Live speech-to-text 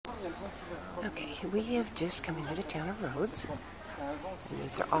Okay, we have just come into the town of Rhodes. And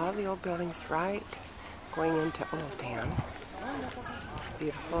these are all the old buildings right going into Old Town.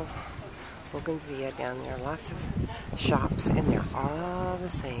 Beautiful bougainvillea down there. Lots of shops, and they're all the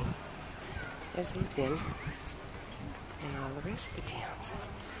same as they've been in all the rest of the towns.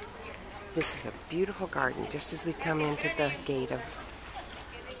 This is a beautiful garden just as we come into the gate of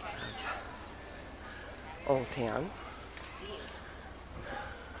Old Town.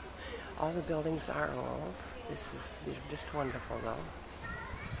 All the buildings are old. These are just wonderful though.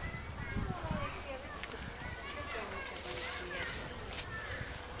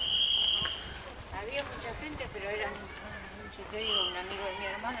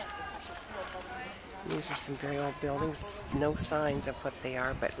 These are some very old buildings. No signs of what they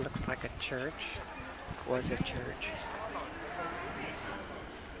are, but it looks like a church. Was a church.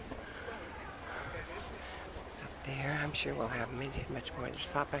 It's up there. I'm sure we'll have much more. There's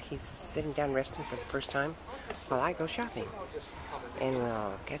Papa. He's sitting down resting for the first time while I go shopping. And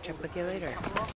we'll catch up with you later.